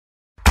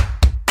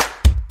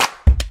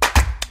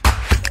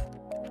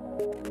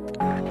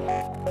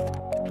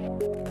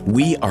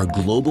We are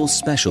Global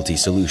Specialty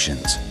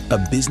Solutions, a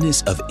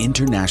business of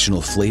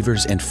international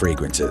flavors and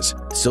fragrances,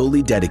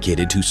 solely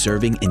dedicated to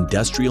serving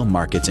industrial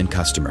markets and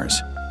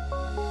customers.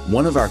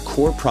 One of our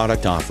core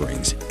product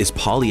offerings is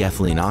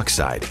polyethylene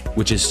oxide,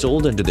 which is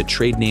sold under the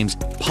trade names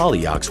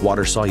POLYOX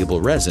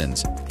water-soluble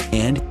resins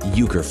and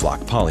UCARFLOC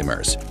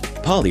polymers.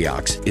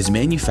 POLYOX is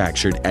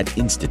manufactured at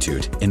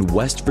Institute in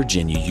West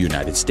Virginia,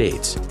 United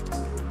States.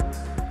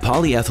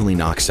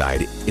 Polyethylene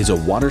oxide is a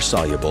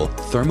water-soluble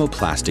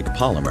thermoplastic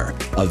polymer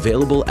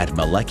available at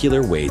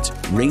molecular weights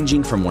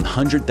ranging from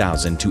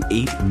 100,000 to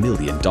 8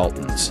 million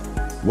Daltons,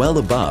 well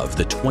above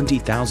the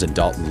 20,000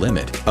 Dalton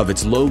limit of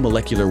its low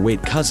molecular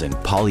weight cousin,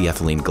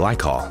 polyethylene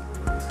glycol.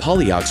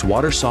 POLYOX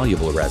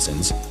water-soluble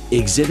resins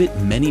exhibit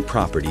many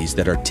properties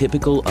that are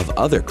typical of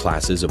other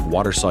classes of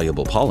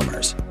water-soluble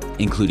polymers,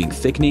 including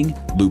thickening,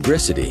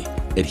 lubricity,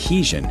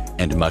 adhesion,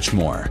 and much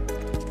more.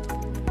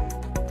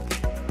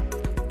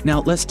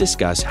 Now let's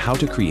discuss how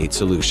to create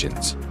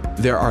solutions.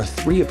 There are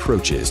three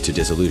approaches to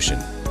dissolution: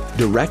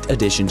 direct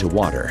addition to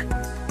water,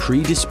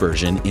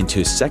 pre-dispersion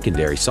into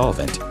secondary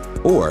solvent,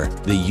 or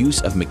the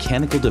use of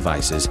mechanical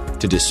devices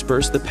to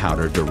disperse the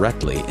powder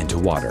directly into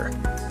water.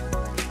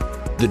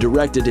 The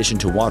direct addition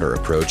to water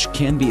approach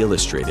can be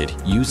illustrated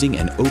using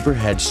an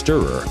overhead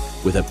stirrer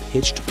with a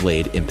pitched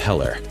blade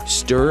impeller.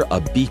 Stir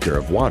a beaker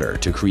of water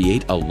to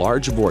create a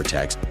large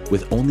vortex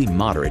with only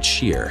moderate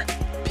shear.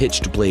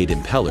 Pitched blade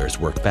impellers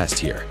work best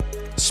here.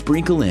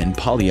 Sprinkle in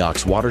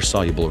POLYOX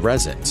water-soluble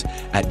resins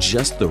at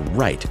just the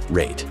right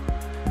rate.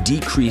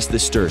 Decrease the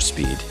stir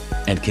speed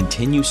and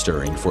continue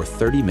stirring for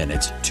 30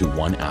 minutes to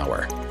 1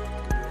 hour,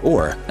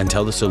 or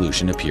until the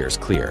solution appears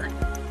clear.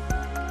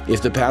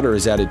 If the powder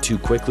is added too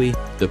quickly,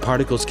 the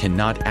particles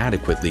cannot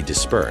adequately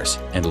disperse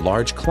and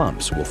large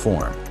clumps will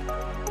form.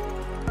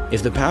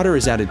 If the powder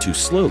is added too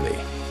slowly,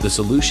 the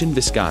solution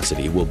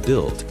viscosity will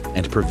build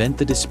and prevent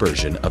the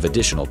dispersion of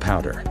additional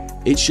powder.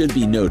 It should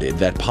be noted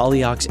that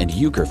POLYOX and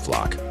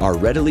UCARFLOC are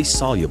readily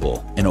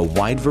soluble in a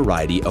wide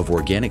variety of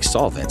organic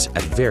solvents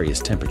at various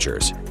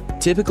temperatures.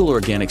 Typical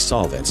organic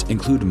solvents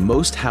include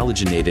most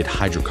halogenated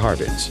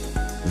hydrocarbons,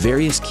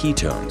 various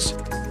ketones,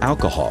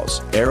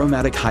 alcohols,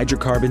 aromatic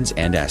hydrocarbons,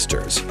 and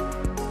esters.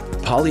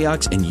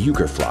 POLYOX and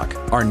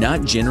UCARFLOC are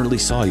not generally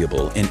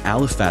soluble in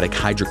aliphatic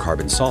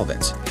hydrocarbon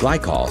solvents,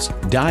 glycols,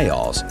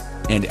 diols,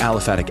 and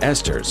aliphatic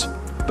esters,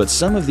 but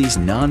some of these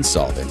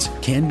non-solvents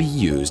can be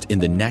used in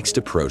the next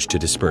approach to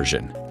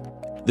dispersion.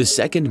 The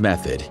second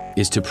method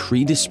is to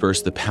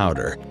pre-disperse the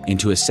powder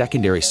into a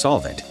secondary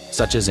solvent,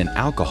 such as an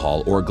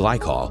alcohol or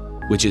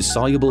glycol, which is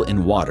soluble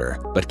in water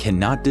but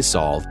cannot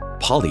dissolve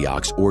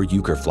POLYOX or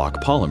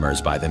UCARFLOC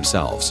polymers by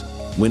themselves.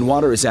 When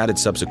water is added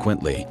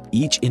subsequently,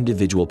 each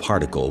individual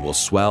particle will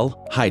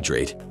swell,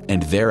 hydrate,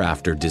 and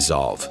thereafter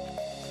dissolve.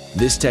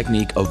 This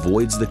technique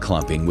avoids the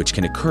clumping which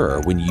can occur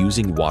when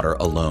using water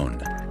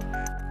alone.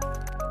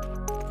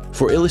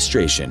 For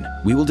illustration,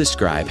 we will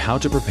describe how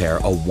to prepare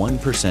a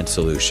 1%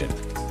 solution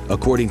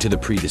according to the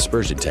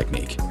pre-dispersion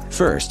technique.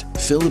 First,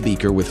 fill a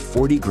beaker with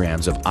 40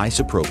 grams of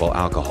isopropyl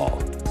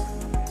alcohol.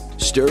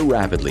 Stir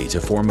rapidly to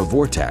form a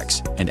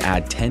vortex and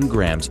add 10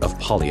 grams of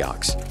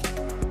POLYOX.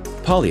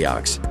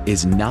 POLYOX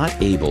is not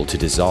able to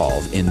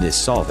dissolve in this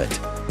solvent,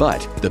 but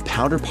the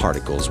powder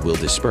particles will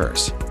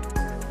disperse.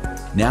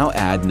 Now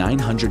add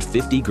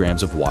 950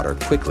 grams of water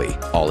quickly,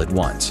 all at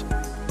once.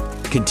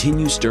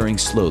 Continue stirring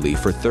slowly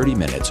for 30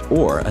 minutes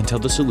or until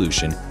the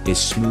solution is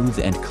smooth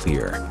and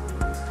clear.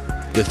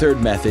 The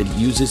third method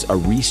uses a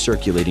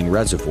recirculating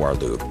reservoir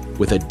loop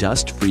with a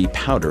dust-free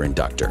powder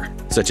inductor,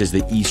 such as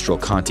the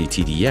Estrel-Conti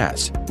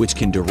TDS, which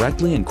can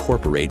directly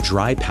incorporate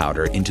dry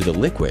powder into the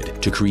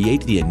liquid to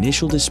create the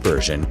initial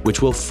dispersion,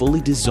 which will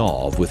fully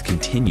dissolve with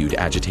continued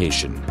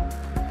agitation.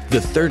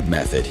 The third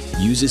method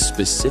uses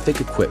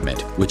specific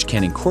equipment which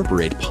can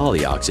incorporate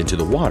POLYOX into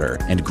the water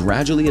and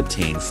gradually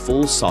obtain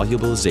full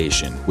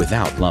solubilization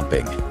without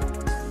lumping.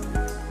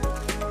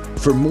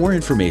 For more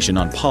information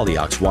on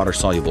POLYOX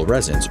water-soluble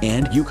resins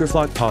and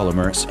UCARFLOC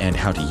polymers and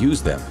how to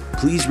use them,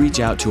 please reach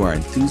out to our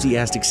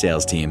enthusiastic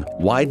sales team,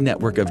 wide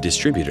network of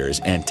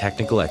distributors, and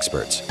technical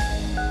experts.